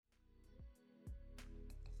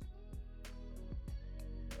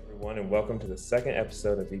everyone, and welcome to the second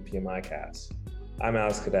episode of EPMI Cast. I'm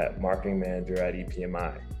Alex Cadet, Marketing Manager at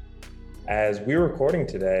EPMI. As we're recording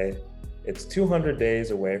today, it's 200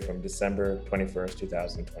 days away from December 21st,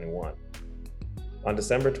 2021. On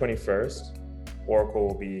December 21st, Oracle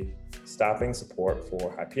will be stopping support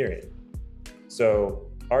for Hyperion.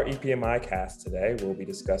 So our EPMI Cast today will be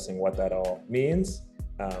discussing what that all means,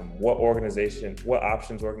 what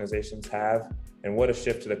options organizations have, and what a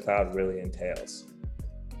shift to the cloud really entails.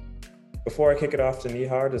 Before I kick it off to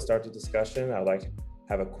Nihar to start the discussion, I'd like to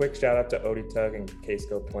have a quick shout out to Odie Tug and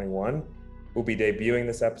Kscope 21, who'll be debuting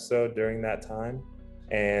this episode during that time.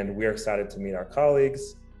 And we're excited to meet our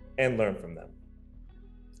colleagues and learn from them.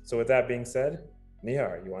 So with that being said,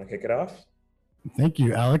 Nihar, you want to kick it off? Thank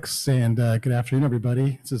you, Alex, and good afternoon,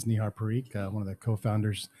 everybody. This is Nihar Parikh, one of the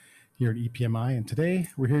co-founders here at EPMI, and today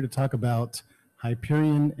we're here to talk about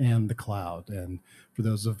Hyperion and the cloud. And for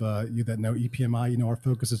those of you that know EPMI, our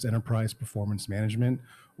focus is enterprise performance management,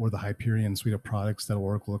 or the Hyperion suite of products that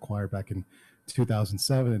Oracle acquired back in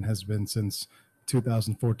 2007 and has been since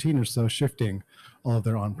 2014 or so, shifting all of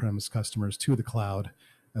their on-premise customers to the cloud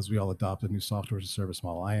as we all adopt a new software as a service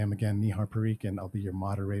model. I am, again, Nihar Parikh, and I'll be your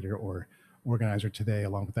moderator or organizer today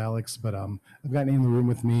along with Alex. But I've got in the room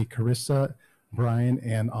with me Carissa, Brian,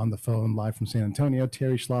 and on the phone live from San Antonio,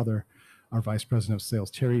 Terry Schlother, our Vice President of Sales.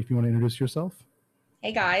 Terry, if you want to introduce yourself.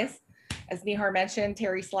 Hey guys, as Nihar mentioned,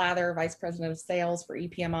 Terry Slather, Vice President of Sales for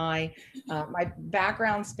EPMI. My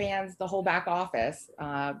background spans the whole back office,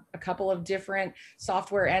 a couple of different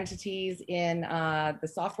software entities in the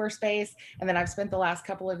software space, and then I've spent the last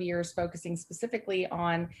couple of years focusing specifically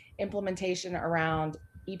on implementation around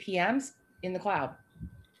EPMs in the cloud.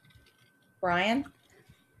 Brian?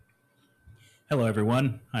 Hello,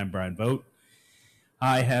 everyone. I'm Brian Vogt.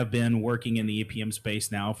 I have been working in the EPM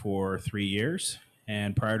space now for 3 years.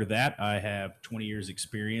 And prior to that, I have 20 years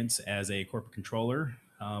experience as a corporate controller,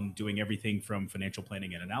 doing everything from financial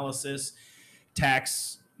planning and analysis,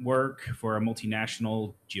 tax work for a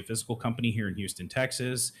multinational geophysical company here in Houston,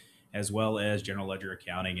 Texas, as well as general ledger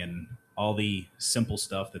accounting and all the simple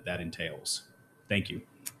stuff that entails. Thank you.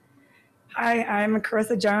 Hi, I'm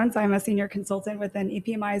Carissa Jones. I'm a senior consultant within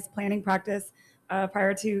EPMI's planning practice.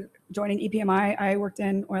 Prior to joining EPMI, I worked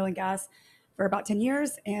in oil and gas for about 10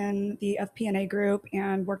 years in the FP&A group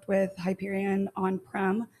and worked with Hyperion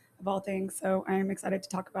on-prem, of all things. So I'm excited to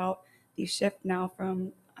talk about the shift now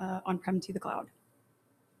from on-prem to the cloud.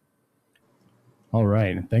 All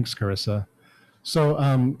right. Thanks, Carissa. So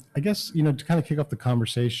I guess, to kind of kick off the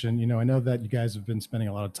conversation, I know that you guys have been spending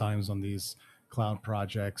a lot of times on these cloud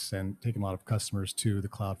projects and taking a lot of customers to the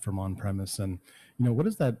cloud from on-premise. And, what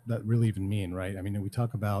does that really even mean, right? I mean, we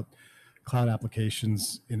talk about cloud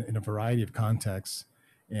applications in a variety of contexts.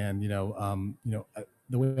 And,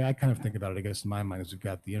 the way I kind of think about it, I guess, in my mind, is we've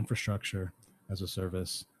got the infrastructure as a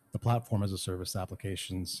service, the platform as a service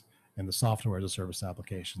applications, and the software as a service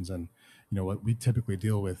applications. And, what we typically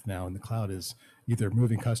deal with now in the cloud is either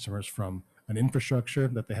moving customers from an infrastructure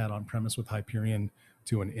that they had on premise with Hyperion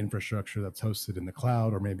to an infrastructure that's hosted in the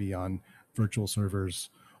cloud, or maybe on virtual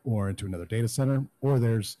servers or into another data center, or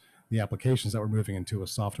there's the applications that we're moving into a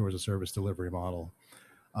software as a service delivery model.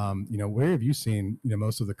 Where have you seen,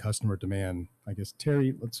 most of the customer demand? I guess,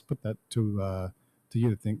 Terry, let's put that to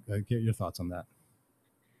you to get your thoughts on that.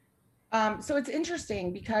 So it's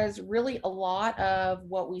interesting because really a lot of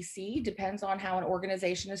what we see depends on how an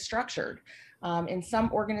organization is structured. In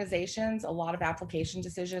some organizations, a lot of application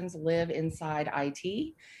decisions live inside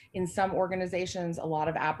IT. In some organizations, a lot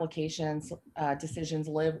of applications decisions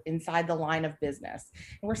live inside the line of business.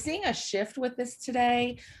 And we're seeing a shift with this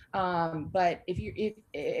today. But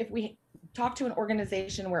if we talk to an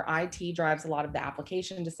organization where IT drives a lot of the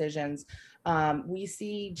application decisions, we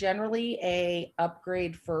see generally a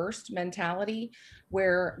upgrade first mentality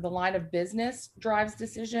where the line of business drives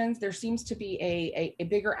decisions. There seems to be a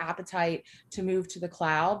bigger appetite to move to the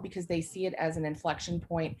cloud because they see it as an inflection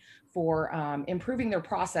point for improving their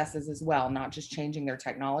processes as well, not just changing their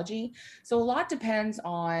technology. So a lot depends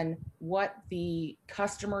on what the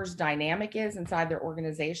customer's dynamic is inside their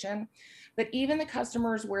organization. But even the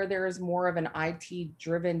customers where there is more of an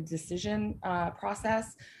IT-driven decision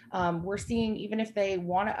process, we're seeing even if they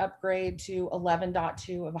want to upgrade to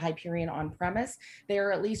 11.2 of Hyperion on-premise, they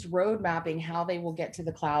are at least road mapping how they will get to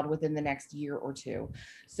the cloud within the next year or two.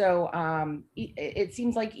 So it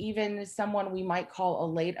seems like even someone we might call a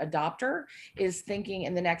late adopter is thinking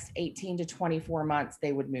in the next 18 to 24 months,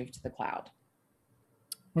 they would move to the cloud.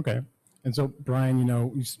 Okay. And so, Brian,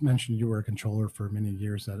 you mentioned you were a controller for many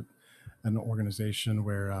years at an organization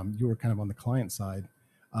where you were kind of on the client side.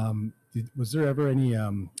 Was there ever any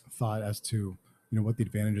thought as to what the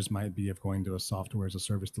advantages might be of going to a software as a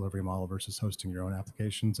service delivery model versus hosting your own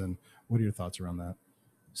applications, and what are your thoughts around that?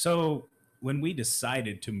 So when we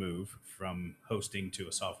decided to move from hosting to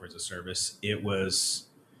a software as a service, it was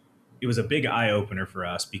a big eye opener for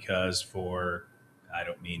us because I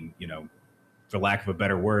don't mean, for lack of a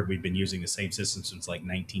better word, we've been using the same system since like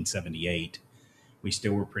 1978. We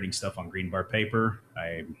still were printing stuff on green bar paper.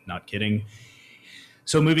 I'm not kidding.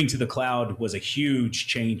 So moving to the cloud was a huge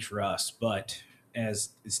change for us. But as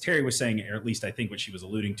Terry was saying, or at least I think what she was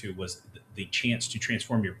alluding to, was the chance to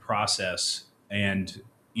transform your process. And,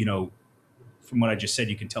 from what I just said,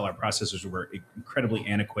 you can tell our processes were incredibly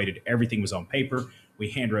antiquated. Everything was on paper. We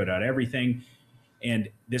hand wrote out everything. And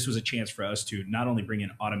this was a chance for us to not only bring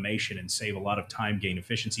in automation and save a lot of time, gain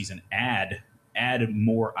efficiencies, and add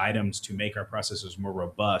more items to make our processes more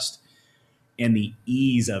robust. And the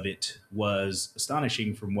ease of it was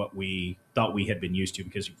astonishing from what we thought we had been used to,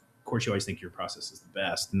 because of course you always think your process is the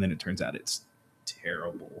best, and then it turns out it's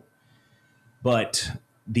terrible. But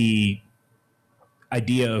the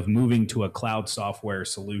idea of moving to a cloud software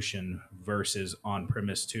solution versus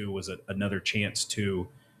on-premise too was another chance to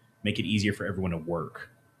make it easier for everyone to work.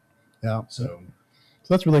 Yeah. So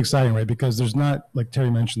that's really exciting, right? Because there's not, like Terry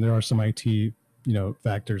mentioned, there are some IT,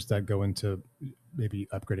 factors that go into maybe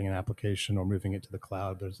upgrading an application or moving it to the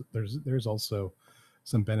cloud. There's also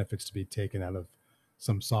some benefits to be taken out of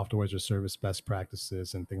some software as a service best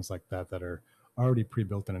practices and things like that that are already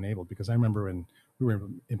pre-built and enabled. Because I remember when we were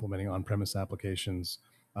implementing on-premise applications,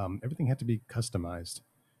 everything had to be customized.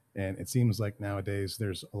 And it seems like nowadays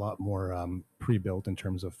there's a lot more pre-built in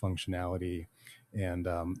terms of functionality and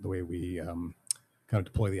the way we kind of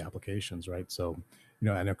deploy the applications, right? So,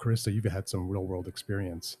 I know, Carissa, you've had some real world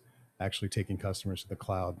experience actually taking customers to the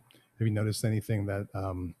cloud. Have you noticed anything that,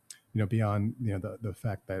 beyond, the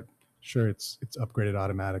fact that, sure, it's upgraded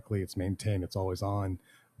automatically, it's maintained, it's always on,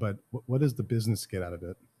 but what does the business get out of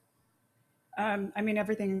it?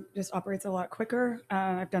 Everything just operates a lot quicker.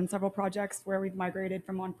 I've done several projects where we've migrated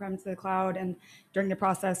from on-prem to the cloud, and during the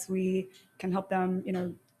process, we can help them,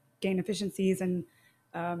 gain efficiencies and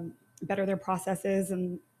better their processes,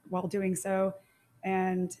 and while doing so,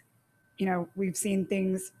 and we've seen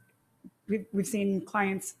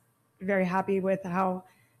clients very happy with how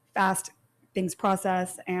fast things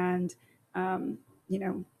process, and the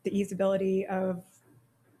easeability of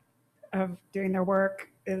doing their work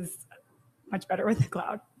is much better with the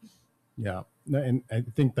cloud. Yeah, and I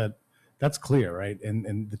think that's clear, right?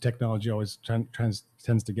 And the technology always tends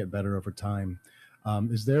to get better over time.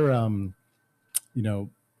 Is there,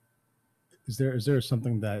 is there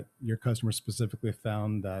something that your customers specifically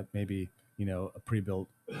found that maybe a pre-built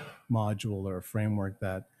module or a framework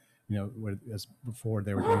that as before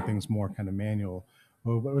they were doing things more kind of manual?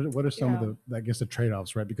 Well, what are some of the, I guess, the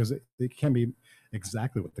trade-offs, right? Because it can be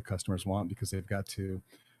exactly what the customers want, because they've got to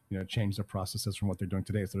change their processes from what they're doing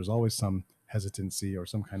today. So there's always some hesitancy or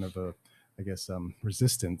some kind of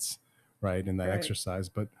resistance, right, in that exercise.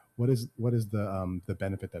 But what is the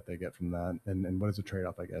benefit that they get from that, and what is the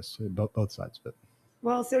trade-off, I guess, both sides of it?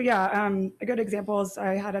 Well, so a good example is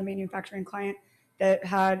I had a manufacturing client that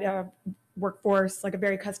had a workforce, like a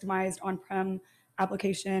very customized on-prem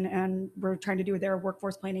application, and we're trying to do their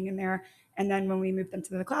workforce planning in there. And then when we moved them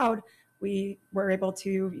to the cloud, we were able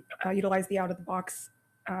to utilize the out-of-the-box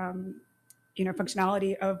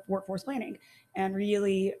functionality of workforce planning. And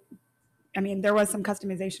really, there was some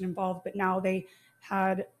customization involved, but now they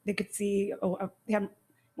could see, they had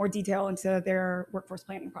more detail into their workforce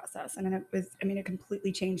planning process. And then it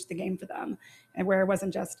completely changed the game for them, and where it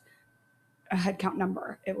wasn't just a headcount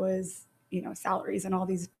number, it was, salaries and all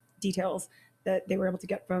these details that they were able to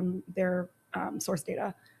get from their source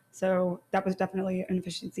data. So that was definitely an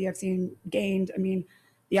efficiency I've seen gained.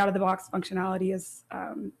 The out-of-the-box functionality is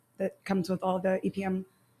that comes with all the EPM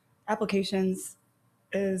applications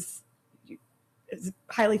is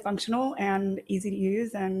highly functional and easy to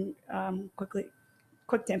use, and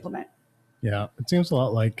quick to implement. Yeah, it seems a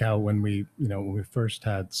lot like how when we first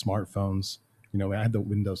had smartphones, we had the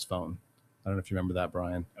Windows Phone. I don't know if you remember that,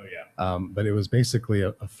 Brian. Oh yeah. But it was basically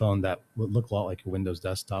a phone that would look a lot like a Windows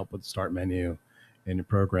desktop with the start menu and your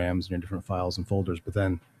programs and your different files and folders. But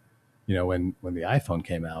then, when the iPhone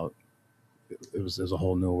came out, it was a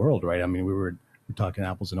whole new world, right? We were talking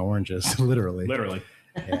apples and oranges, literally. Literally.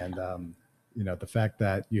 And the fact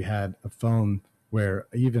that you had a phone where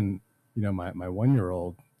even my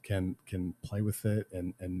 1-year-old can play with it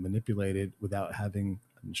and manipulate it without having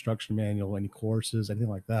an instruction manual, any courses, anything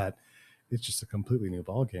like that. It's just a completely new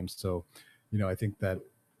ballgame. So, I think that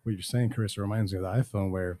what you're saying, Carissa, reminds me of the iPhone,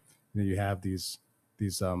 where you have these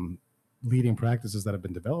leading practices that have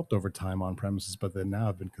been developed over time on premises, but then now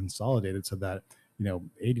have been consolidated so that,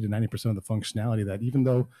 80 to 90% of the functionality that, even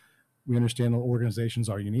though we understand organizations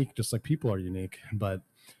are unique, just like people are unique, but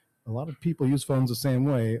a lot of people use phones the same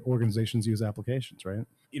way organizations use applications, right?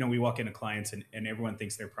 We walk into clients and everyone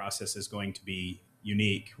thinks their process is going to be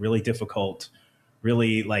unique, really difficult,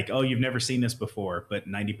 really like, oh, you've never seen this before, but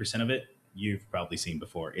 90% of it you've probably seen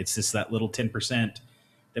before. It's just that little 10%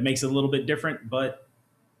 that makes it a little bit different, but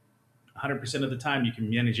 100% of the time you can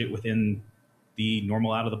manage it within the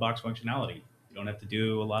normal out of the box functionality. You don't have to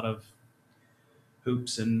do a lot of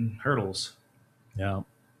hoops and hurdles. Yeah.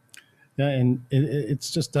 Yeah, and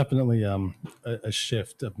it's just definitely a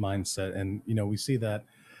shift of mindset, and we see that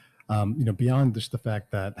beyond just the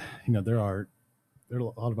fact that there are a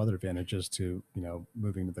lot of other advantages to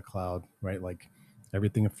moving to the cloud, right? Like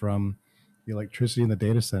everything from the electricity in the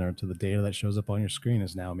data center to the data that shows up on your screen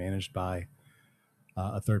is now managed by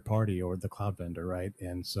a third party or the cloud vendor, right?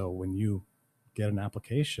 And so when you get an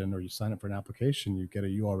application or you sign up for an application, you get a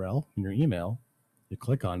URL in your email, you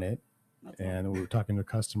click on it. And we were talking to a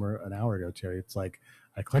customer an hour ago, Terry. It's like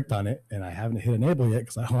I clicked on it and I haven't hit enable yet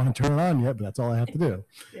because I don't want to turn it on yet, but that's all I have to do.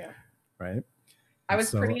 Yeah. Right. I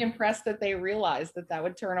was pretty impressed that they realized that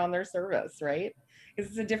would turn on their service, right?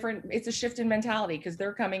 Because it's a shift in mentality because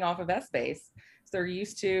they're coming off of Essbase. So they're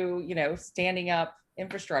used to, standing up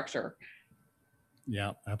infrastructure.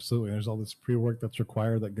 Yeah, absolutely. There's all this pre-work that's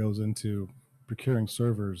required that goes into procuring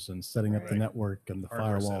servers and setting up the network and the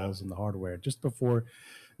firewalls and the hardware just before,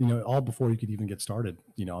 all before you could even get started,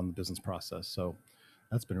 on the business process. So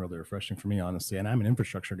that's been really refreshing for me, honestly. And I'm an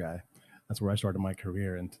infrastructure guy. That's where I started my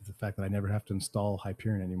career. And the fact that I never have to install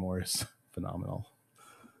Hyperion anymore is phenomenal.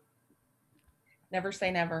 Never say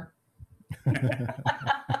never.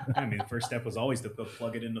 I mean, the first step was always to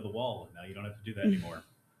plug it into the wall. Now you don't have to do that anymore.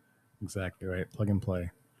 Exactly right. Plug and play.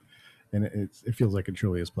 And it feels like it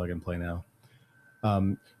truly is plug and play now.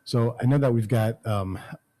 So I know that we've got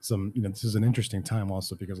some, this is an interesting time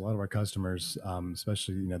also because a lot of our customers,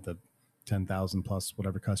 especially, the 10,000 plus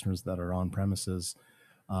whatever customers that are on premises,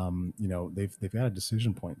 they've got a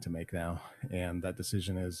decision point to make now. And that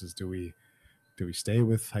decision is do we stay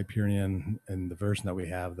with Hyperion and the version that we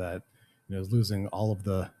have that, is losing all of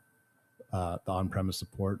the on-premise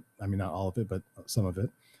support? I mean, not all of it, but some of it.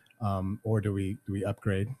 Or do we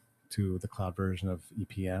upgrade to the cloud version of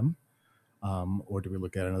EPM? Or do we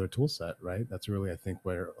look at another tool set, right? That's really, I think,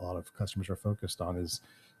 where a lot of customers are focused on is,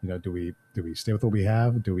 do we stay with what we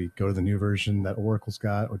have? Do we go to the new version that Oracle's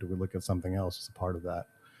got? Or do we look at something else as a part of that?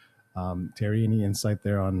 Terry, any insight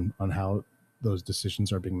there on how those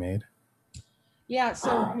decisions are being made? Yeah, so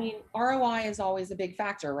I mean, ROI is always a big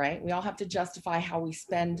factor, right? We all have to justify how we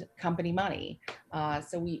spend company money.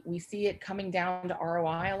 So we see it coming down to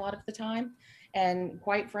ROI a lot of the time. And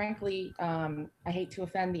quite frankly, I hate to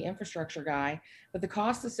offend the infrastructure guy, but the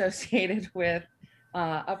costs associated with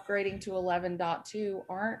upgrading to 11.2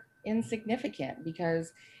 aren't insignificant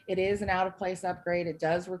because it is an out of place upgrade. It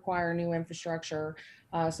does require new infrastructure.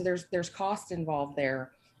 So there's cost involved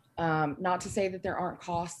there. Not to say that there aren't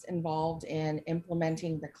costs involved in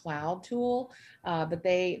implementing the cloud tool, but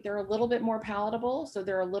they're a little bit more palatable. So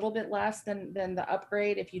they're a little bit less than the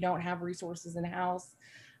upgrade if you don't have resources in-house.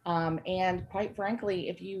 And quite frankly,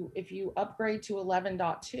 if you upgrade to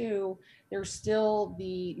 11.2, there's still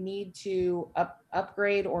the need to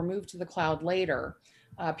upgrade or move to the cloud later.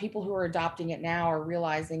 People who are adopting it now are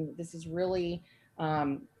realizing this is really,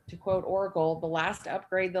 to quote Oracle, the last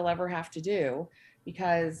upgrade they'll ever have to do.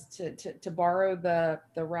 Because to borrow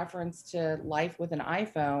the reference to life with an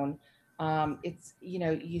iPhone, it's,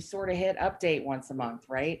 you sort of hit update once a month,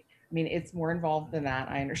 right? I mean, it's more involved than that,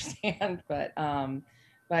 I understand,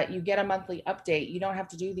 but you get a monthly update. You don't have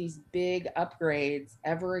to do these big upgrades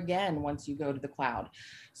ever again once you go to the cloud.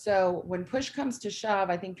 So when push comes to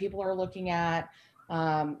shove, I think people are looking at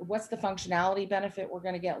what's the functionality benefit we're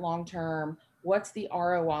going to get long term, what's the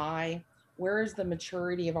ROI, where is the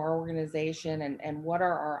maturity of our organization, and what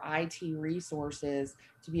are our IT resources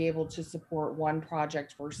to be able to support one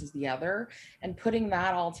project versus the other, and putting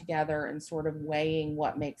that all together and sort of weighing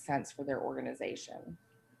what makes sense for their organization.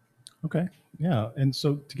 Okay. Yeah. And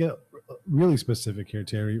so to get really specific here,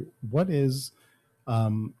 Terry, what is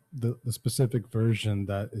the specific version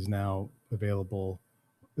that is now available?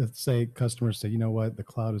 Let's say customers say, you know what, the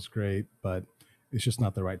cloud is great, but it's just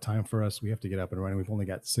not the right time for us. We have to get up and running. We've only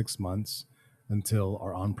got 6 months until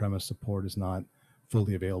our on-premise support is not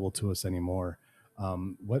fully available to us anymore.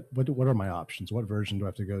 What are my options? What version do I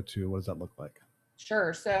have to go to? What does that look like?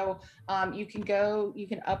 Sure. So you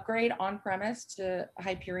can upgrade on-premise to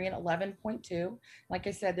Hyperion 11.2. Like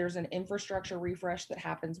I said, there's an infrastructure refresh that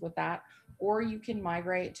happens with that, or you can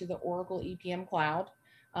migrate to the Oracle EPM Cloud.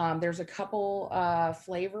 There's a couple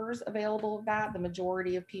flavors available of that. The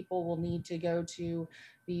majority of people will need to go to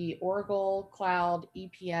the Oracle Cloud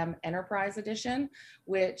EPM Enterprise Edition,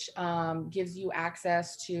 which gives you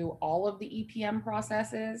access to all of the EPM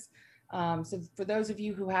processes. So for those of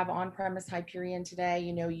you who have on-premise Hyperion today,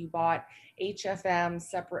 you bought HFM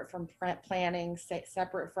separate from planning,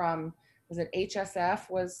 separate from, was it HSF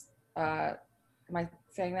was, am I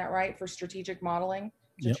saying that right? For strategic modeling,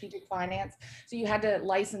 strategic finance. So you had to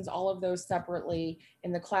license all of those separately.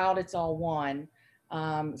 In the cloud, it's all one.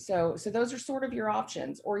 So those are sort of your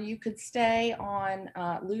options, or you could stay on,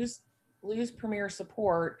 lose Premier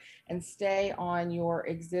support and stay on your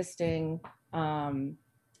existing,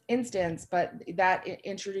 instance, but that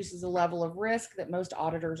introduces a level of risk that most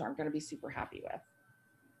auditors aren't going to be super happy with.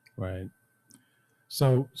 Right.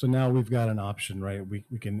 So now we've got an option, right? We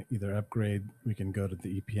can either upgrade, we can go to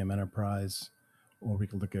the EPM Enterprise, or we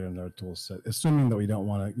can look at another tool set, assuming that we don't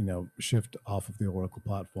want to, shift off of the Oracle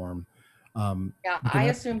platform. Yeah, I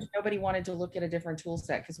assumed nobody wanted to look at a different tool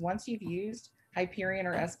set, because once you've used Hyperion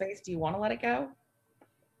or Essbase, do you want to let it go?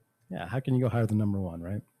 Yeah, how can you go higher than number one,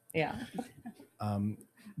 right? Yeah.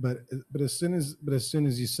 But as soon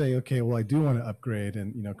as you say, okay, well, I do want to upgrade,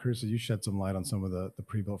 and Carissa, you shed some light on some of the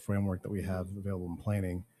pre-built framework that we have available in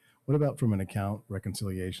planning. What about from an account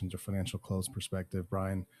reconciliations or financial close perspective,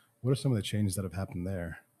 Brian? What are some of the changes that have happened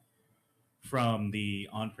there? From the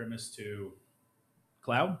on-premise to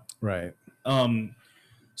cloud? Right.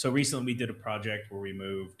 So recently we did a project where we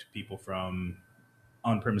moved people from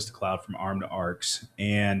on-premise to cloud from ARM to ARCS,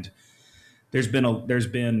 and there's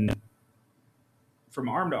been from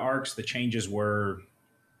ARM to ARCS, the changes were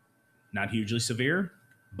not hugely severe,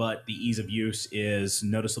 but the ease of use is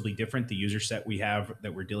noticeably different. The user set we have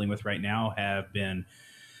that we're dealing with right now have been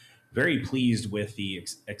very pleased with the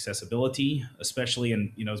accessibility, especially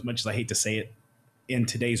in, as much as I hate to say it, in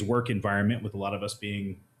today's work environment, with a lot of us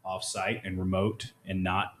being off-site and remote and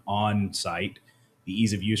not on-site, the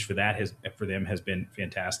ease of use for them has been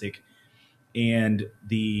fantastic. And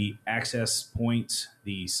the access points,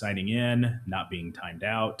 the signing in, not being timed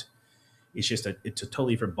out, it's a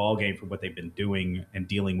totally different ballgame from what they've been doing and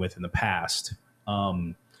dealing with in the past.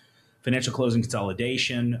 Financial closing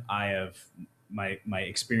consolidation, I have my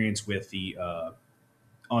experience with the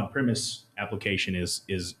on-premise application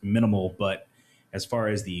is minimal, but as far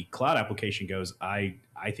as the cloud application goes, I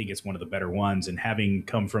think it's one of the better ones. And having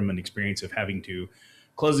come from an experience of having to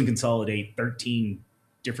close and consolidate 13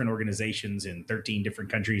 different organizations in 13 different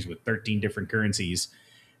countries with 13 different currencies,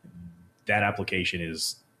 that application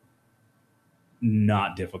is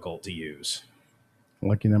not difficult to use.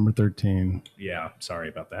 Lucky number 13. Yeah, sorry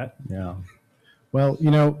about that. Yeah. Well,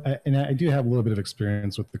 and I do have a little bit of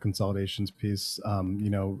experience with the consolidations piece.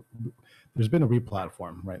 There's been a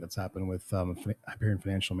replatform, right, that's happened with Hyperion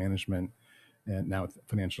Financial Management, and now with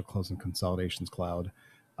Financial Close and Consolidations Cloud.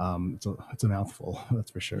 It's a mouthful, that's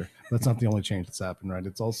for sure. That's not the only change that's happened, right?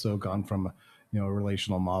 It's also gone from a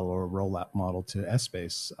relational model or a rollout model to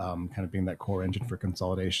Essbase, kind of being that core engine for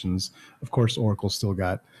consolidations. Of course, Oracle's still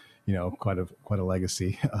got quite a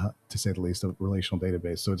legacy, to say the least, of relational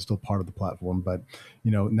database. So it's still part of the platform. But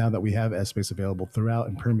now that we have Essbase available throughout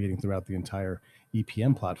and permeating throughout the entire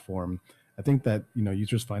EPM platform, I think that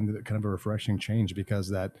users find it kind of a refreshing change, because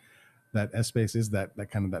that Essbase is that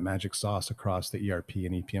kind of that magic sauce across the ERP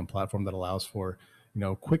and EPM platform that allows for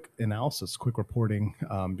quick analysis, quick reporting,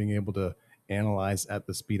 being able to analyze at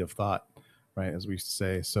the speed of thought, right, as we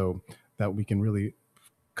say, so that we can really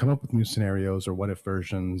come up with new scenarios or what if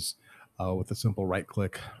versions with a simple right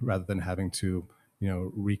click, rather than having to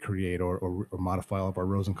recreate or modify all of our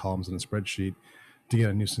rows and columns in a spreadsheet to get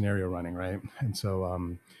a new scenario running, right? And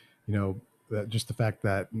so just the fact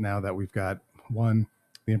that now that we've got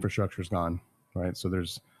the infrastructure is gone, right? So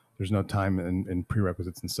there's no time in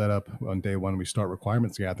prerequisites and setup. On day one, we start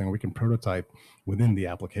requirements gathering. We can prototype within the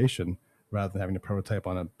application rather than having to prototype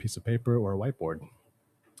on a piece of paper or a whiteboard.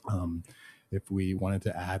 If we wanted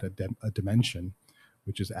to add a dimension,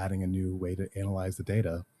 which is adding a new way to analyze the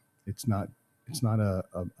data, it's not a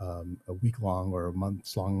week-long or a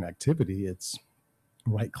months-long activity. It's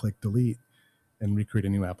right-click, delete, and recreate a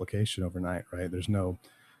new application overnight, right? There's no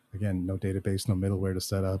database, no middleware to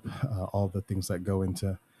set up, all the things that go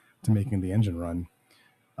into making the engine run.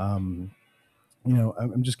 I'm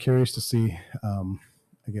just curious to see,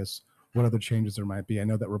 I guess, what other changes there might be. I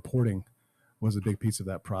know that reporting was a big piece of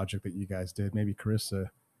that project that you guys did. Maybe Carissa,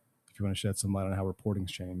 if you want to shed some light on how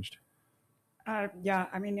reporting's changed. Yeah,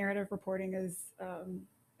 I mean, narrative reporting is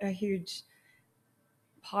a huge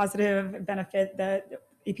positive benefit that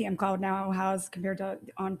EPM Cloud now has compared to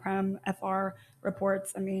on-prem FR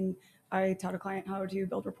reports. I mean, I taught a client how to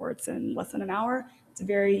build reports in less than an hour. It's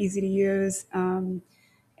very easy to use, and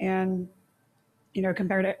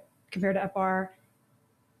compared to FR,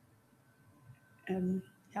 and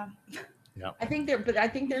yeah. Yeah. I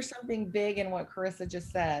think there's something big in what Carissa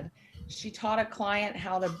just said. She taught a client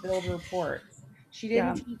how to build reports. She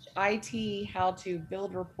Yeah. didn't teach IT how to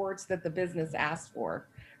build reports that the business asked for,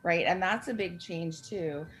 right? And that's a big change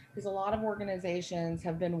too, because a lot of organizations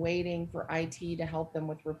have been waiting for IT to help them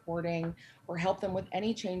with reporting or help them with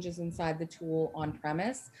any changes inside the tool on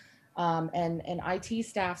premise. And IT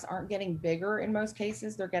staffs aren't getting bigger in most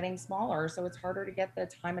cases; they're getting smaller, so it's harder to get the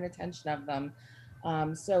time and attention of them.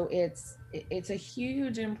 So it's a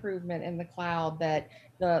huge improvement in the cloud that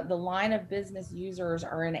the line of business users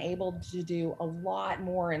are enabled to do a lot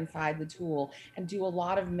more inside the tool and do a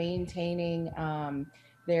lot of maintaining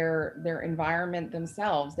their environment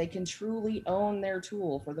themselves. They can truly own their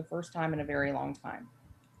tool for the first time in a very long time.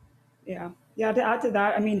 Yeah. Yeah. To add to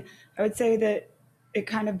that, I mean, I would say that it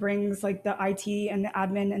kind of brings like the IT and the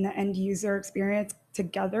admin and the end user experience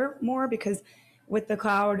together more because with the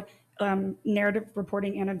cloud, narrative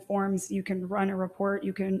reporting and in Forms, you can run a report,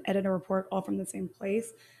 you can edit a report all from the same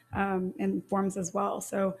place, and Forms as well.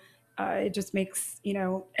 So it just makes,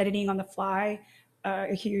 editing on the fly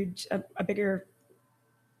a bigger,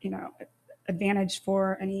 you know, advantage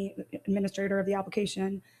for any administrator of the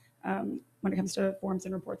application when it comes to forms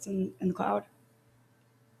and reports in the cloud.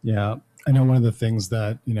 Yeah, I know one of the things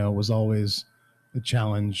that was always a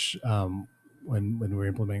challenge when we're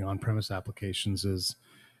implementing on-premise applications is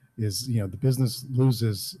the business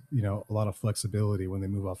loses a lot of flexibility when they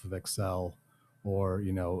move off of Excel or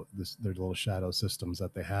their little shadow systems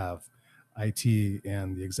that they have. IT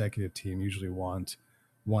and the executive team usually want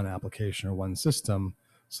one application or one system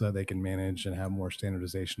so that they can manage and have more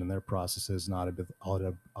standardization in their processes and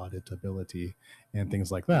auditability and things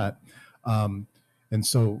like that. Um, and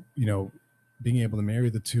so, being able to marry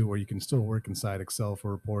the two where you can still work inside Excel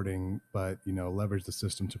for reporting, but, leverage the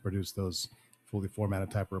system to produce those fully formatted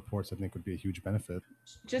type of reports, I think would be a huge benefit.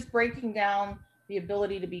 Just breaking down the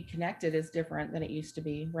ability to be connected is different than it used to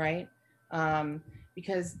be, right?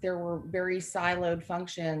 Because there were very siloed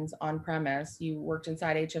functions on premise. You worked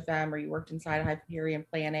inside HFM or you worked inside Hyperion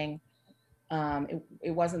planning.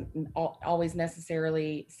 It wasn't always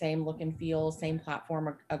necessarily same look and feel, same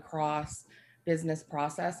platform across business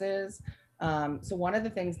processes. So one of the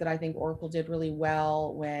things that I think Oracle did really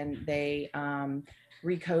well when they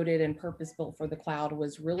recoded and purpose built for the cloud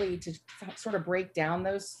was really to sort of break down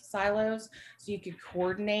those silos so you could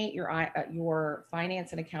coordinate your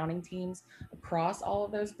finance and accounting teams across all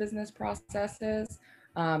of those business processes.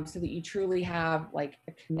 So that you truly have like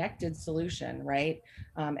a connected solution, right?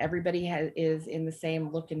 Everybody is in the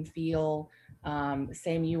same look and feel,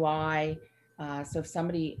 same UI. So if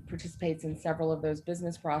somebody participates in several of those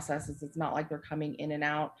business processes, it's not like they're coming in and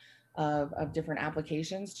out of different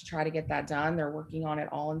applications to try to get that done. They're working on it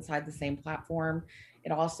all inside the same platform.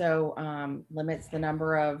 It also limits the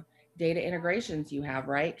number of data integrations you have,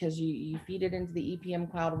 right? Because you feed it into the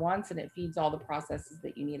EPM cloud once and it feeds all the processes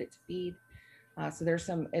that you need it to feed. So there's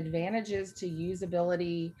some advantages to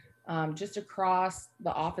usability just across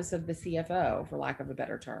the office of the CFO, for lack of a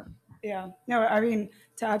better term. Yeah, no, I mean,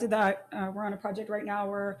 to add to that, we're on a project right now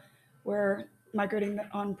where we're migrating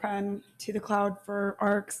on-prem to the cloud for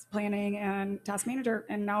ARCS, planning, and task manager.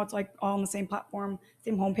 And now it's like all on the same platform,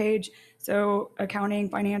 same homepage. So accounting,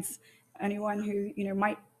 finance, anyone who,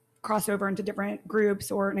 might cross over into different groups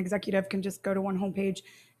or an executive can just go to one homepage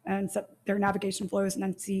and set their navigation flows and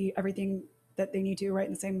then see everything that they need to right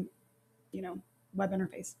in the same, web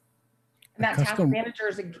interface. And that task manager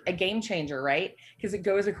is a game changer, right? Because it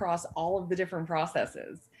goes across all of the different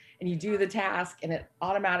processes and you do the task and it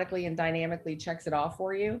automatically and dynamically checks it off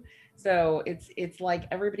for you. So it's like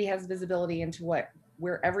everybody has visibility into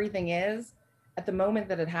where everything is at the moment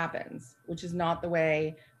that it happens, which is not the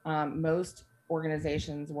way most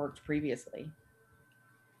organizations worked previously.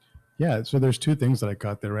 Yeah, so there's two things that I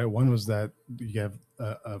got there, right? One was that you have,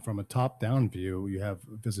 from a top-down view, you have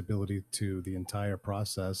visibility to the entire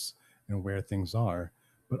process and where things are.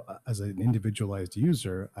 But as an individualized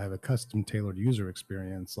user, I have a custom tailored user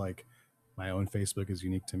experience. Like my own Facebook is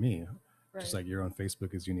unique to me, right, just like your own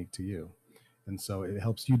Facebook is unique to you. And so it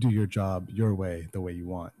helps you do your job your way, the way you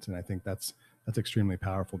want. And I think that's extremely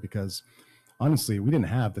powerful because honestly, we didn't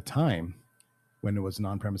have the time when it was an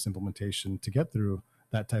on-premise implementation to get through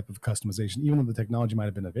that type of customization. Even though the technology might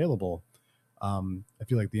have been available, I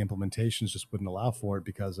feel like the implementations just wouldn't allow for it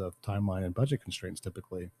because of timeline and budget constraints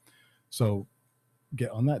typically. So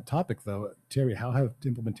get on that topic though, Terry, how have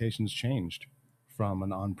implementations changed from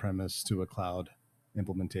an on-premise to a cloud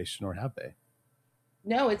implementation, or have they?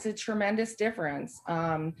 No, it's a tremendous difference.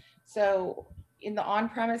 So in the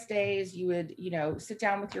on-premise days, you would, sit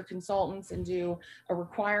down with your consultants and do a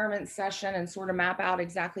requirement session and sort of map out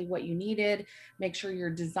exactly what you needed, make sure your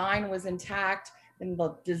design was intact, and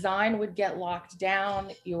the design would get locked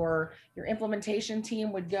down. Your implementation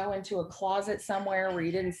team would go into a closet somewhere where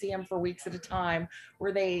you didn't see them for weeks at a time,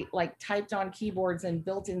 where they like typed on keyboards and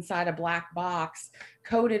built inside a black box,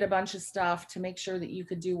 coded a bunch of stuff to make sure that you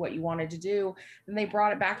could do what you wanted to do. Then they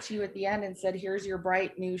brought it back to you at the end and said, here's your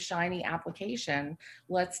bright new shiny application.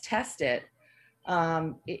 Let's test it.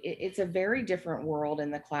 It's a very different world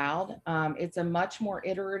in the cloud. It's a much more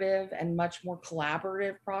iterative and much more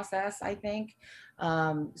collaborative process, I think.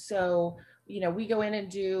 So, we go in and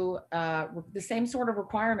do the same sort of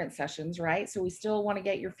requirement sessions, right? So we still want to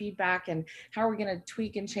get your feedback and how are we going to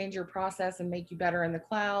tweak and change your process and make you better in the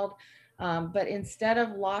cloud. But instead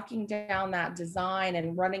of locking down that design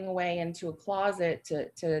and running away into a closet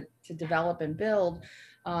to develop and build,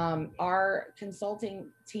 our consulting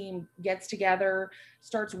team gets together,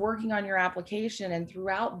 starts working on your application, and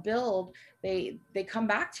throughout build, they come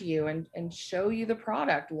back to you and show you the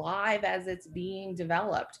product live as it's being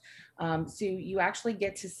developed. So you actually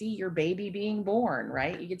get to see your baby being born,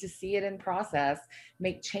 right? You get to see it in process,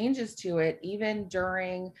 make changes to it, even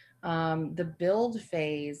during the build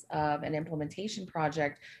phase of an implementation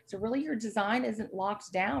project. So really your design isn't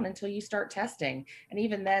locked down until you start testing. And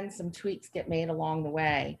even then some tweaks get made along the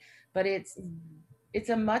way. But it's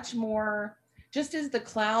a much more, just as the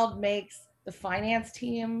cloud makes the finance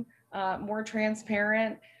team more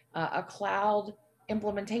transparent, a cloud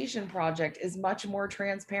implementation project is much more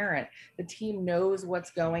transparent. The team knows what's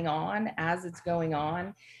going on as it's going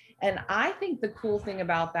on. And I think the cool thing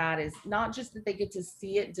about that is not just that they get to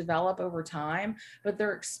see it develop over time, but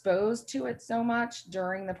they're exposed to it so much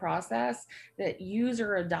during the process that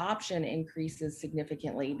user adoption increases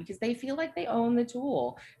significantly because they feel like they own the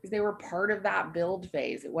tool because they were part of that build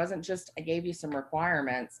phase. It wasn't just, I gave you some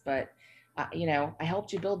requirements, but I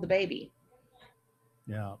helped you build the baby.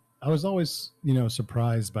 Yeah. I was always,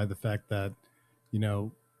 surprised by the fact that,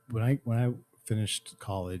 when I finished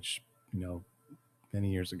college, many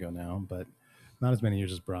years ago now, but not as many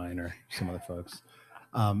years as Brian or some other folks.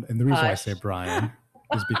 And the reason why I say Brian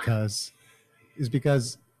is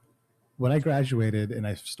because when I graduated and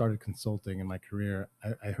I started consulting in my career,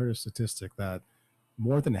 I heard a statistic that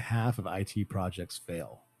more than half of IT projects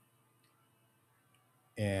fail.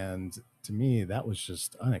 And to me, that was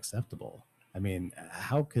just unacceptable. I mean,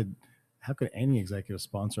 how could any executive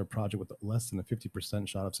sponsor a project with less than a 50%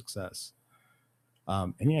 shot of success?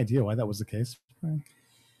 Any idea why that was the case, Brian?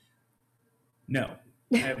 No,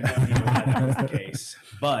 I have no idea why that was the case.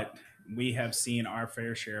 But we have seen our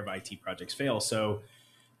fair share of IT projects fail. So,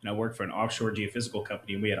 I worked for an offshore geophysical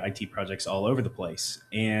company, and we had IT projects all over the place.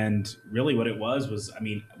 And really, what it was,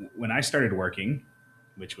 when I started working,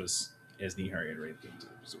 which was, as Nihar iterated,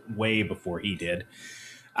 way before he did,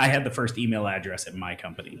 I had the first email address at my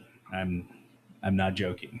company. I'm not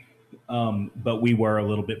joking, but we were a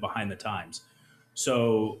little bit behind the times.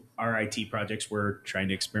 So our IT projects were trying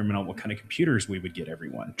to experiment on what kind of computers we would get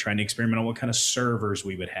everyone, trying to experiment on what kind of servers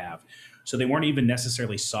we would have. So they weren't even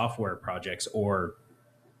necessarily software projects or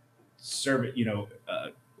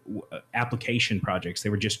application projects. They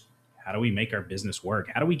were just, how do we make our business work?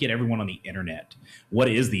 How do we get everyone on the internet? What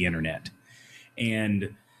is the internet?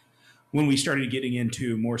 And when we started getting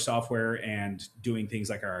into more software and doing things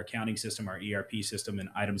like our accounting system, our ERP system, and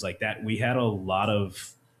items like that, we had a lot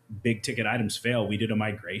of big ticket items fail. We did a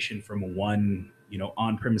migration from one,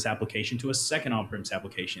 on-premise application to a second on-premise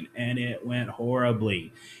application, and it went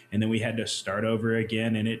horribly. And then we had to start over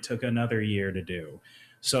again, and it took another year to do.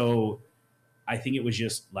 So I think it was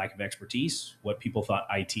just lack of expertise, what people thought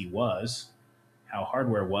IT was, how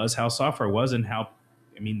hardware was, how software was, and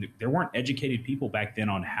there weren't educated people back then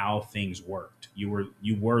on how things worked. You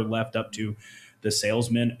were left up to the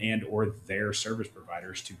salesmen and or their service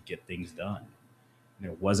providers to get things done.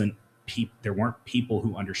 There weren't people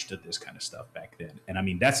who understood this kind of stuff back then.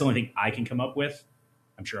 And that's the only thing I can come up with.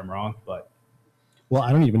 I'm sure I'm wrong, but. Well,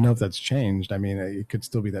 I don't even know if that's changed. It could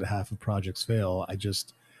still be that half of projects fail. I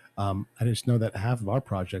just know that half of our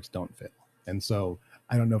projects don't fail. And so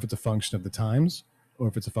I don't know if it's a function of the times or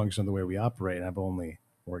if it's a function of the way we operate. And I've only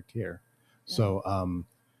worked here. Yeah. So, I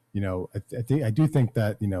do think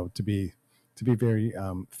that, to be very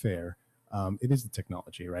fair, it is the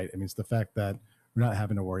technology, right? It's the fact that we're not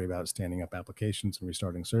having to worry about standing up applications and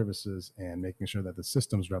restarting services and making sure that the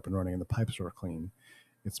systems are up and running and the pipes are clean.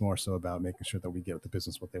 It's more so about making sure that we get the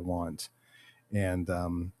business what they want. And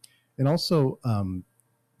also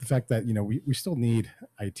the fact that, we still need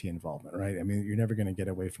IT involvement, right? I mean, you're never going to get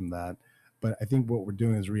away from that. But I think what we're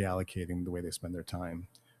doing is reallocating the way they spend their time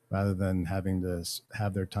rather than having to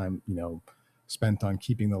have their time, spent on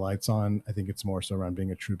keeping the lights on. I think it's more so around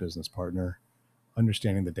being a true business partner,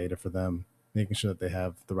 understanding the data for them, making sure that they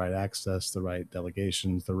have the right access, the right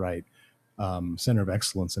delegations, the right center of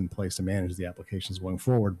excellence in place to manage the applications going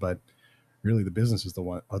forward. But really, the business is the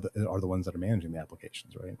ones that are managing the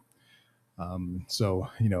applications, right? So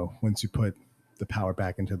once you put the power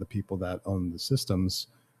back into the people that own the systems,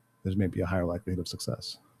 there's maybe a higher likelihood of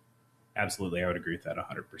success. Absolutely, I would agree with that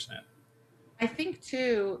 100%. I think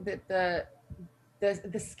too that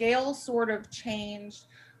the scale sort of changed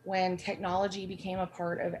when technology became a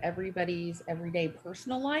part of everybody's everyday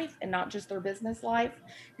personal life and not just their business life.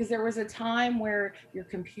 Because there was a time where your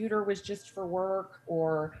computer was just for work,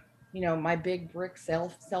 or my big brick cell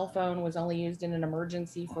phone was only used in an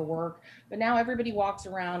emergency for work. But now everybody walks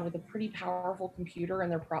around with a pretty powerful computer in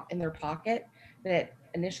their pocket that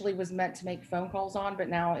initially was meant to make phone calls on, but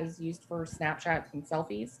now is used for Snapchats and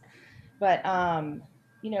selfies. But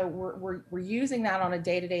we're using that on a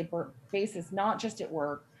day-to-day basis, not just at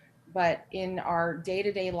work, but in our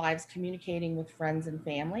day-to-day lives, communicating with friends and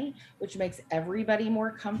family, which makes everybody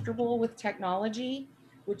more comfortable with technology,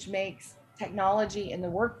 which makes technology in the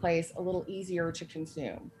workplace a little easier to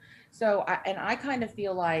consume. So I kind of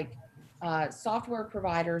feel like software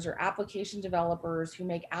providers or application developers who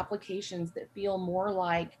make applications that feel more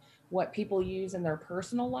like what people use in their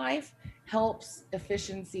personal life helps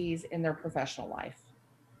efficiencies in their professional life.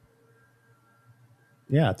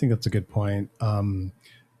 Yeah, I think that's a good point.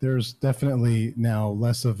 There's definitely now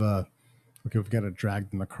less of a, okay, we've got to drag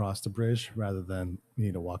them across the bridge rather than we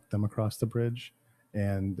need to walk them across the bridge.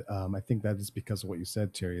 And I think that is because of what you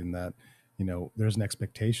said, Terry, in that, there's an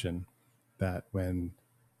expectation that when,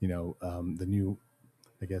 the new,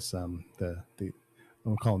 I guess, I'll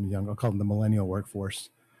call them the millennial workforce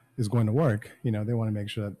is going to work, they want to make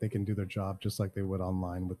sure that they can do their job just like they would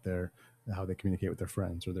online with how they communicate with their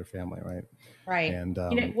friends or their family, right? Right. And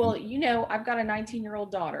I've got a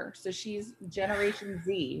 19-year-old daughter, so she's Generation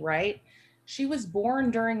Z, right? She was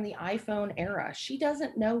born during the iPhone era. She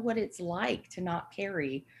doesn't know what it's like to not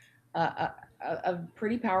carry a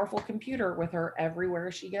pretty powerful computer with her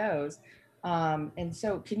everywhere she goes. And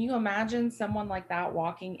so can you imagine someone like that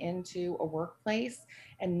walking into a workplace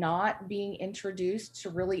and not being introduced to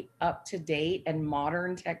really up-to-date and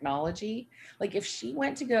modern technology? Like if she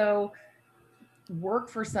went to go work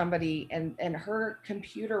for somebody and her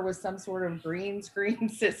computer was some sort of green screen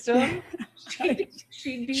system,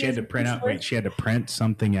 she'd be she had to print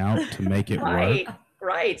something out to make it work.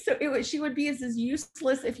 Right. So she would be as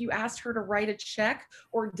useless if you asked her to write a check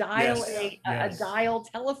or dial a dial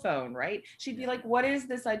telephone, right? She'd be like, what is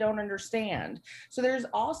this? I don't understand. So there's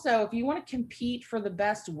also, if you want to compete for the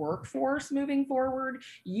best workforce moving forward,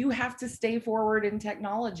 you have to stay forward in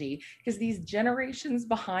technology because these generations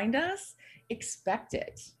behind us expect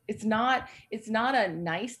it. It's not a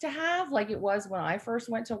nice to have like it was when I first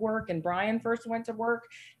went to work and Brian first went to work.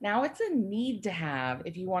 Now it's a need to have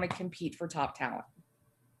if you want to compete for top talent.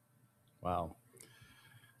 Wow.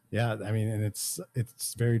 Yeah, I mean, and it's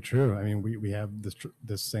very true. I mean, we have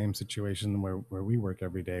this same situation where we work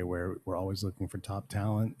every day, where we're always looking for top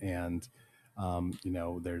talent, and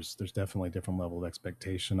there's definitely a different level of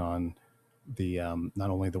expectation on the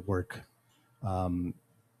not only the work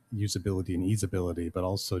usability and easeability, but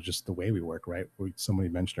also just the way we work. Right? Somebody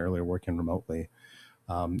mentioned earlier, working remotely.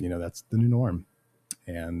 That's the new norm,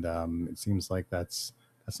 and it seems like that's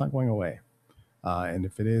not going away. And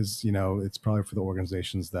if it is, it's probably for the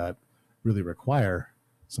organizations that really require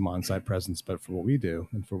some on-site presence. But for what we do,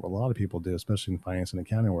 and for what a lot of people do, especially in finance and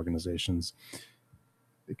accounting organizations,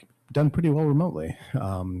 it can be done pretty well remotely.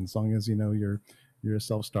 As long as you're a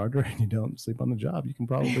self-starter and you don't sleep on the job, you can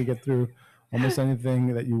probably get through almost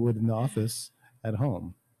anything that you would in the office at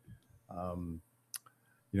home.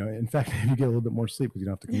 In fact, you get a little bit more sleep because you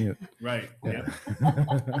don't have to commute. Right. Yeah.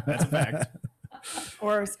 That's a fact.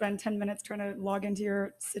 Or spend 10 minutes trying to log into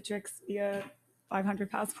your Citrix via 500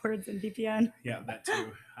 passwords and VPN. Yeah, that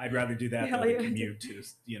too. I'd rather do that than commute to,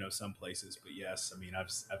 some places. But yes, I mean, I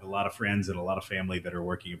have a lot of friends and a lot of family that are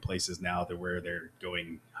working in places now where they're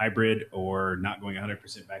going hybrid or not going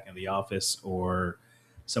 100% back in the office or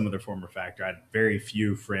some other form or factor. I had very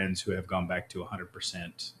few friends who have gone back to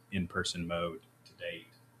 100% in-person mode to date.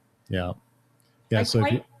 Yeah. Yeah.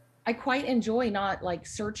 I quite enjoy not like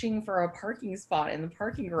searching for a parking spot in the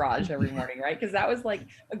parking garage every morning, right? Because that was like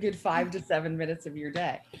a good 5 to 7 minutes of your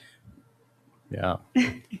day. Yeah.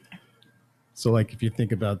 So like if you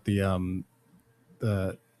think about the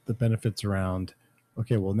the benefits around,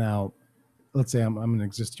 okay, well now let's say I'm an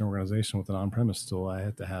existing organization with an on-premise tool. I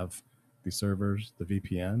have to have the servers, the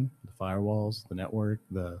VPN, the firewalls, the network,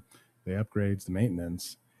 the upgrades, the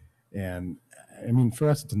maintenance. And I mean, for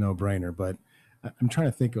us, it's a no-brainer. But I'm trying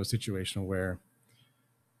to think of a situation where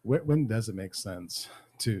when does it make sense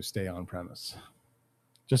to stay on-premise?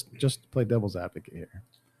 Just play devil's advocate here.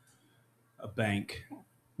 A bank,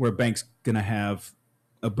 where a bank's going to have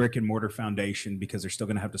a brick and mortar foundation because they're still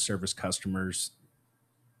going to have to service customers.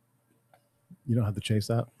 You don't have the Chase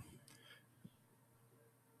app,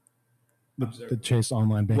 the Chase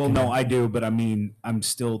online banking. Well, no, app? I do, but I mean, I'm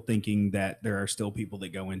still thinking that there are still people that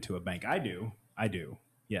go into a bank. I do.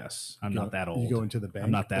 Yes, I'm not that old. You go into the bank.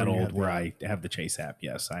 I'm not that or you old have where the- I have the Chase app.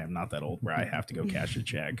 Yes, I am not that old where I have to go cash a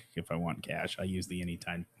check if I want cash. I use the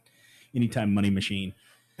anytime money machine.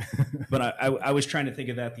 But I was trying to think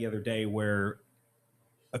of that the other day where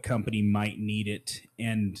a company might need it,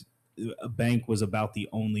 and a bank was about the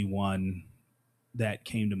only one that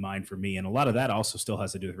came to mind for me. And a lot of that also still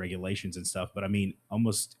has to do with regulations and stuff. But I mean,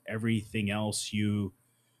 almost everything else you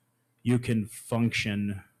can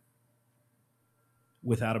function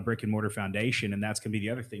without a brick and mortar foundation. And that's going to be the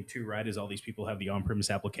other thing too, right? Is all these people have the on-premise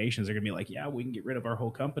applications. They're going to be like, yeah, we can get rid of our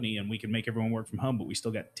whole company and we can make everyone work from home, but we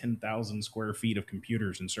still got 10,000 square feet of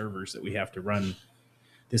computers and servers that we have to run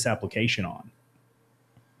this application on.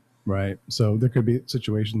 Right. So there could be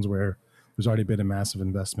situations where there's already been a massive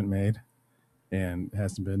investment made and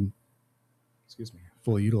hasn't been,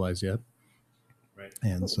 fully utilized yet. Right.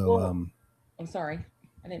 And so, Well, I'm sorry.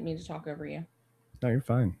 I didn't mean to talk over you. no, you're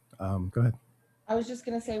fine. Go ahead. I was just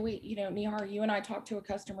going to say, Nihar, you and I talked to a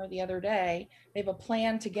customer the other day. They have a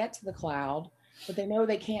plan to get to the cloud, but they know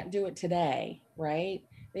they can't do it today, right?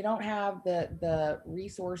 They don't have the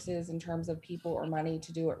resources in terms of people or money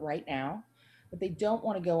to do it right now, but they don't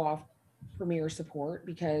want to go off Premier support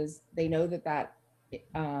because they know that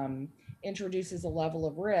introduces a level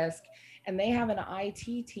of risk, and they have an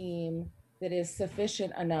IT team that is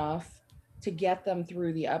sufficient enough to get them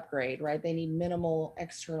through the upgrade, right? They need minimal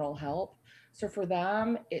external help. So for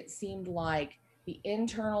them, it seemed like the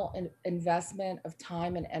internal investment of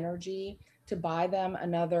time and energy to buy them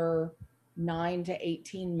another 9 to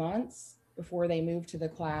 18 months before they move to the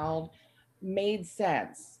cloud made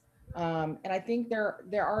sense. And I think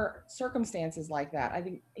there are circumstances like that. I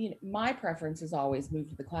think my preference is always move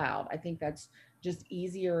to the cloud. I think that's just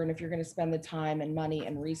easier. And if you're going to spend the time and money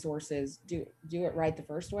and resources, do it right the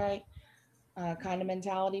first way. Kind of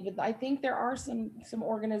mentality. But I think there are some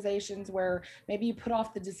organizations where maybe you put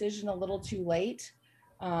off the decision a little too late,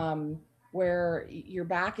 where your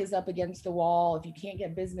back is up against the wall. If you can't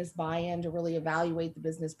get business buy-in to really evaluate the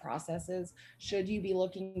business processes, should you be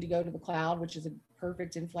looking to go to the cloud, which is a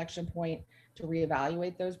perfect inflection point to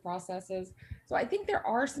reevaluate those processes. So I think there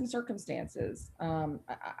are some circumstances.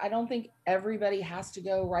 I don't think everybody has to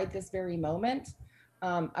go right this very moment.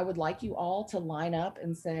 I would like you all to line up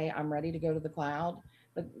and say, I'm ready to go to the cloud,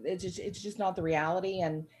 but it's just not the reality.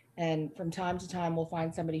 And from time to time, we'll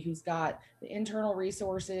find somebody who's got the internal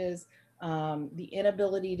resources, the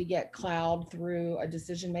inability to get cloud through a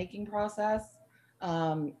decision-making process,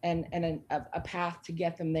 and a path to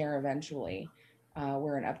get them there eventually,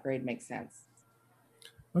 where an upgrade makes sense.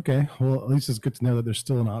 Okay. Well, at least it's good to know that there's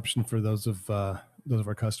still an option for those of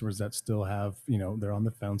our customers that still have, they're on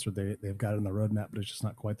the fence or they've got it on the roadmap, but it's just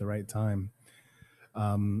not quite the right time.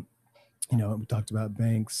 We talked about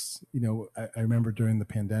banks. I remember during the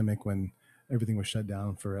pandemic when everything was shut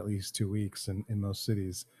down for at least 2 weeks in most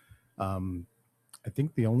cities. I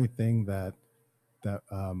think the only thing that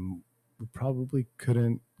we probably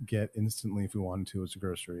couldn't get instantly if we wanted to was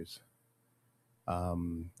groceries.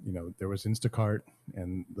 There was Instacart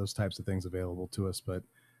and those types of things available to us, but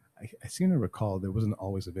I seem to recall there wasn't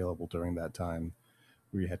always available during that time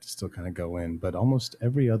where you had to still kind of go in. But almost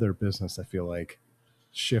every other business, I feel like,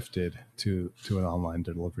 shifted to an online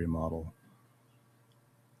delivery model.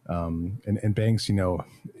 And banks,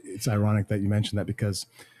 it's ironic that you mentioned that because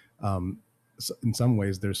in some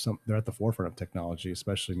ways they're at the forefront of technology,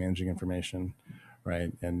 especially managing information,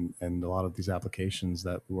 right? And a lot of these applications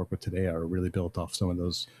that we work with today are really built off some of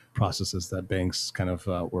those processes that banks kind of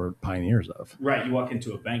were pioneers of. Right. You walk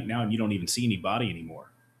into a bank now and you don't even see any body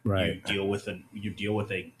anymore. Right. You deal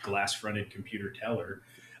with a glass-fronted computer teller.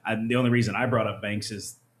 The only reason I brought up banks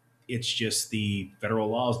is it's just the federal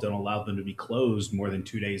laws don't allow them to be closed more than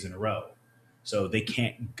 2 days in a row. So they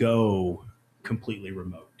can't go completely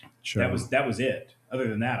remote. Sure. That was it. Other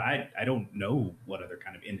than that, I don't know what other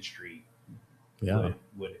kind of industry Yeah.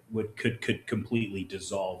 could completely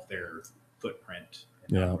dissolve their footprint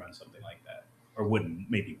and Yeah. not run something like that, or wouldn't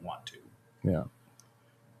maybe want to. Yeah.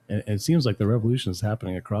 And it seems like the revolution is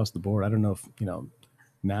happening across the board. I don't know if,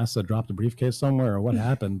 NASA dropped a briefcase somewhere or what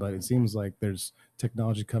happened, but it seems like there's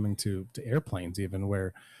technology coming to airplanes even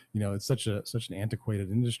where, it's such an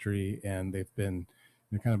antiquated industry, and they've been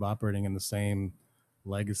kind of operating in the same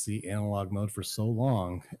legacy analog mode for so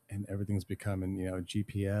long, and everything's becoming,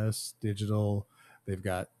 GPS, digital. They've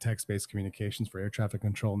got text-based communications for air traffic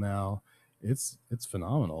control now. It's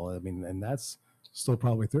phenomenal. I mean, and that's still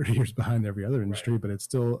probably 30 years behind every other industry, but it's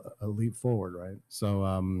still a leap forward, right? So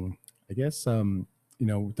I guess we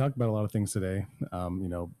talked about a lot of things today.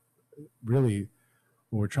 Really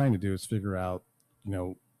what we're trying to do is figure out,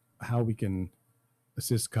 how we can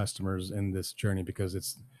assist customers in this journey, because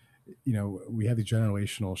it's, we have these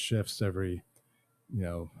generational shifts every,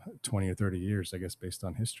 20 or 30 years, I guess, based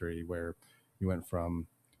on history, where you went from,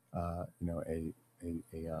 what do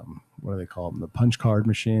they call them? The punch card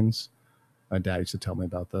machines. My dad used to tell me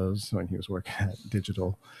about those when he was working at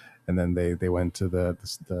Digital, and then they went to the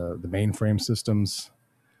mainframe systems,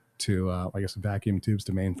 to I guess vacuum tubes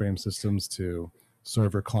to mainframe systems to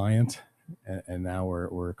server client, and now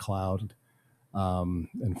we're cloud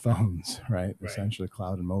and phones, right? Essentially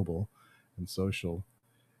cloud and mobile and social.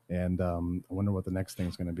 And I wonder what the next thing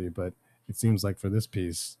is going to be. But it seems like for this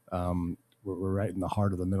piece, we're right in the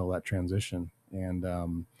heart of the middle of that transition. And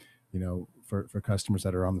for customers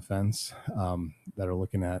that are on the fence, that are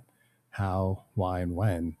looking at how, why, and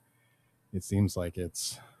when, it seems like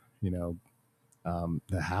it's,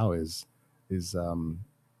 the how is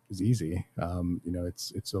easy.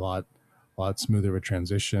 It's a lot smoother of a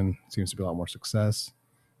transition. It seems to be a lot more success.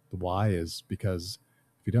 The why is because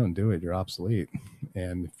if you don't do it, you're obsolete,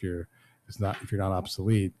 and if you're not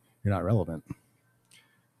obsolete, you're not relevant.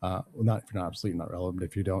 Not if you're not obsolete, you're not relevant.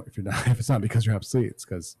 If it's not because you're obsolete, it's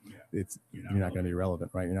because you're not going to be relevant,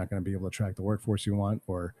 right? You're not going to be able to attract the workforce you want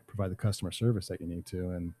or provide the customer service that you need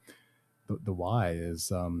to. And the why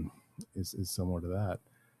is similar to that.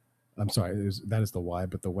 I'm sorry, that is the why,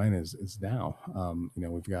 but the when is now.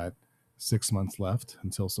 We've got 6 months left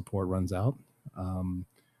until support runs out.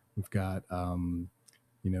 We've got a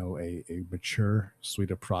mature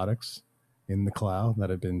suite of products in the cloud that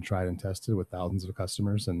have been tried and tested with thousands of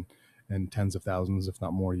customers and tens of thousands, if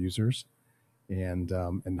not more, users, and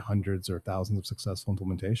hundreds or thousands of successful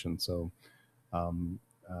implementations. So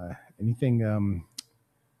anything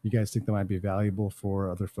you guys think that might be valuable for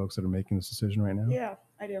other folks that are making this decision right now? Yeah,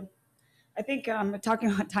 I do. I think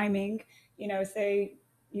talking about timing, say,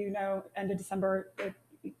 end of December,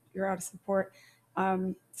 you're out of support.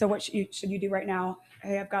 So what should you do right now?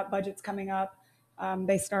 Hey, I've got budgets coming up.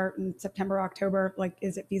 They start in September, October. Like,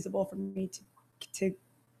 is it feasible for me to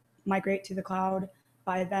migrate to the cloud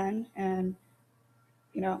by then? And,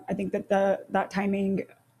 I think that that timing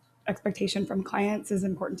expectation from clients is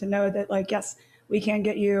important to know that, like, yes, we can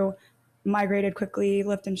get you migrated quickly,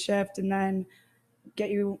 lift and shift, and then get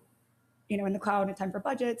you, in the cloud in time for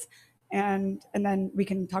budgets. And then we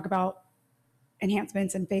can talk about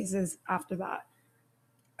enhancements and phases after that.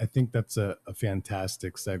 I think that's a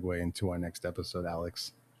fantastic segue into our next episode,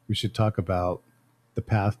 Alex. We should talk about the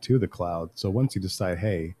path to the cloud. So once you decide,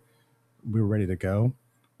 hey, we're ready to go,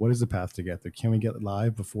 what is the path to get there? Can we get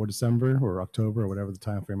live before December or October or whatever the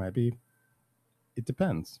time frame might be? It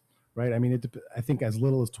depends, right? I mean, I think as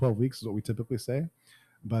little as 12 weeks is what we typically say.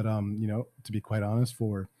 But, to be quite honest,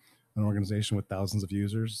 for an organization with thousands of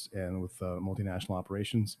users and with multinational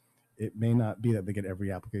operations, it may not be that they get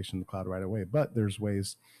every application in the cloud right away, but there's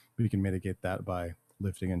ways we can mitigate that by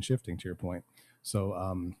lifting and shifting, to your point.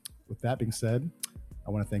 So with that being said,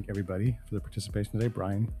 I want to thank everybody for their participation today.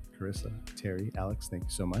 Brian, Carissa, Terry, Alex, thank you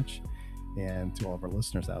so much. And to all of our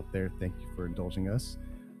listeners out there, thank you for indulging us.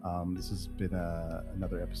 This has been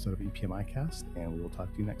another episode of EPMI Cast, and we will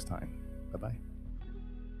talk to you next time. Bye-bye.